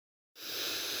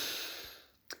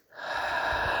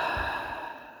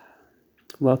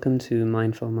Welcome to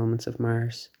Mindful Moments of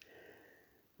Mars.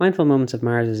 Mindful Moments of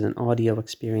Mars is an audio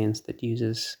experience that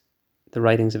uses the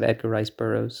writings of Edgar Rice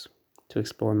Burroughs to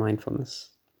explore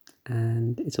mindfulness.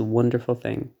 And it's a wonderful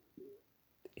thing.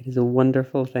 It is a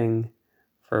wonderful thing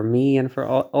for me and for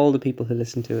all the people who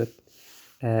listen to it.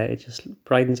 It just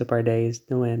brightens up our days,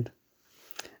 no end.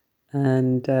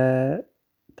 And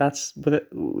that's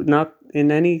not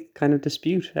in any kind of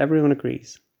dispute. Everyone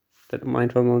agrees that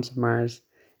Mindful Moments of Mars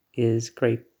is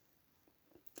great.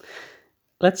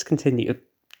 Let's continue.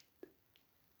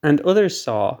 And others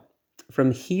saw,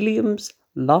 from helium's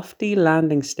lofty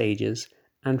landing stages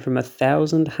and from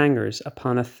 1,000 hangars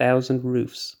upon 1,000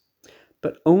 roofs,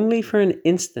 but only for an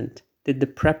instant did the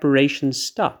preparations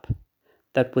stop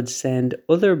that would send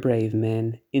other brave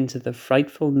men into the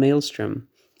frightful maelstrom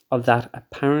of that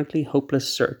apparently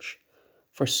hopeless search,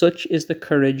 for such is the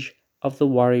courage of the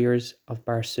warriors of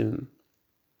Barsoom.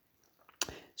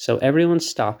 So everyone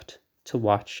stopped to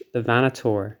watch the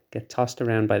Vanator get tossed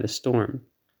around by the storm.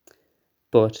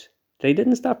 But they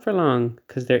didn't stop for long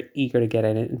because they're eager to get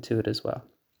into it as well.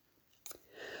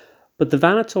 But the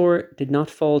Vanator did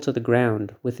not fall to the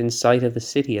ground, within sight of the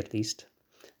city at least,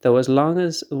 though as long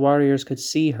as the warriors could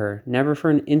see her, never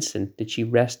for an instant did she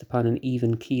rest upon an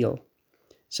even keel.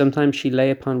 Sometimes she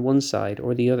lay upon one side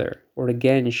or the other, or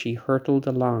again she hurtled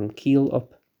along keel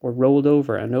up, or rolled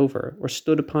over and over, or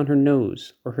stood upon her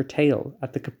nose or her tail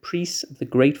at the caprice of the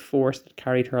great force that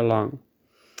carried her along.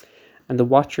 And the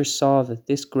watchers saw that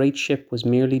this great ship was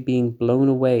merely being blown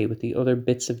away with the other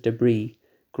bits of debris,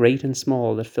 great and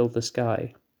small, that filled the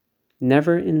sky.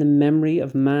 Never in the memory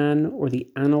of man or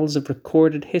the annals of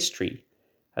recorded history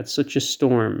had such a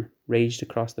storm raged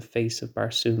across the face of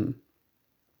Barsoom.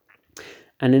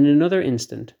 And in another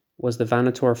instant was the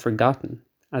Vanator forgotten,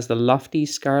 as the lofty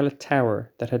scarlet tower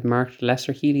that had marked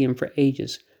Lesser Helium for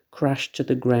ages crashed to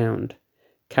the ground,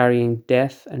 carrying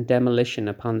death and demolition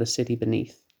upon the city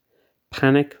beneath.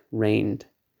 Panic reigned.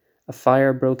 A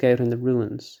fire broke out in the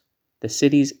ruins. The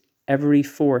city's every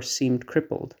force seemed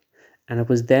crippled, and it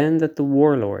was then that the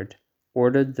warlord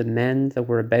ordered the men that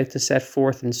were about to set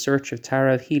forth in search of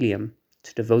Tara of Helium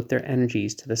to devote their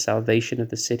energies to the salvation of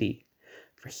the city,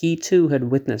 for he too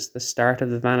had witnessed the start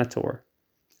of the Vanator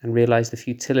and realized the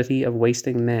futility of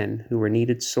wasting men who were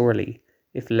needed sorely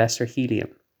if Lesser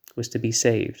Helium was to be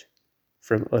saved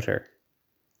from utter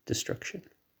destruction.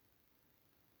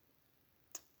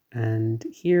 And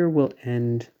here we'll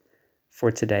end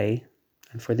for today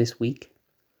and for this week.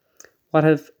 What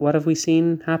have we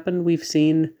seen happen? We've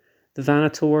seen the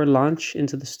Vanator launch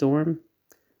into the storm.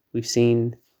 We've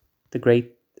seen the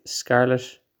great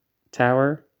scarlet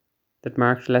tower that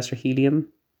marked Lesser Helium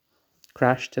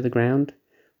crash to the ground.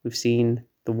 We've seen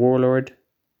the warlord,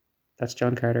 that's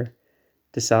John Carter,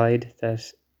 decide that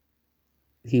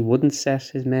he wouldn't set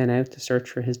his men out to search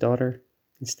for his daughter.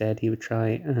 Instead, he would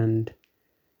try and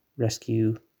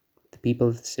rescue the people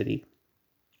of the city.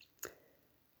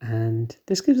 And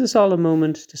this gives us all a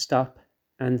moment to stop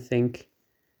and think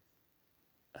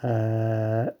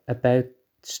about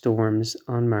storms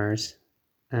on Mars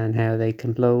and how they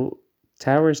can blow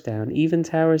towers down, even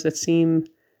towers that seem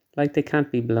like they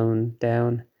can't be blown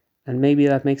down. And maybe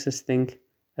that makes us think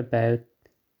about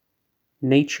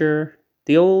nature,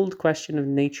 the old question of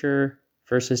nature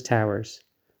versus towers.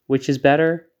 Which is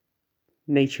better?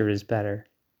 Nature is better.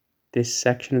 This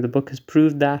section of the book has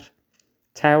proved that.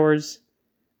 Towers,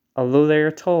 although they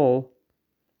are tall,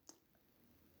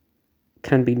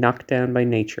 can be knocked down by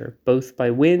nature, both by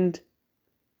wind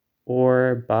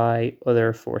or by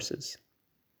other forces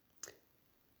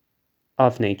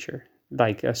of nature,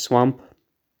 like a swamp.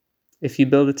 If you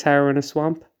build a tower in a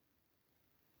swamp,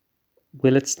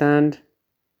 will it stand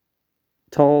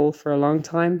tall for a long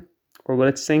time, or will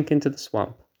it sink into the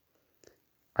swamp?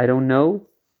 I don't know,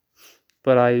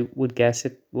 but I would guess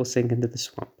it will sink into the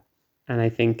swamp. And I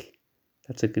think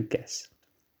that's a good guess.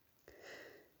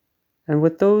 And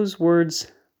with those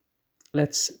words,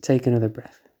 let's take another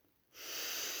breath.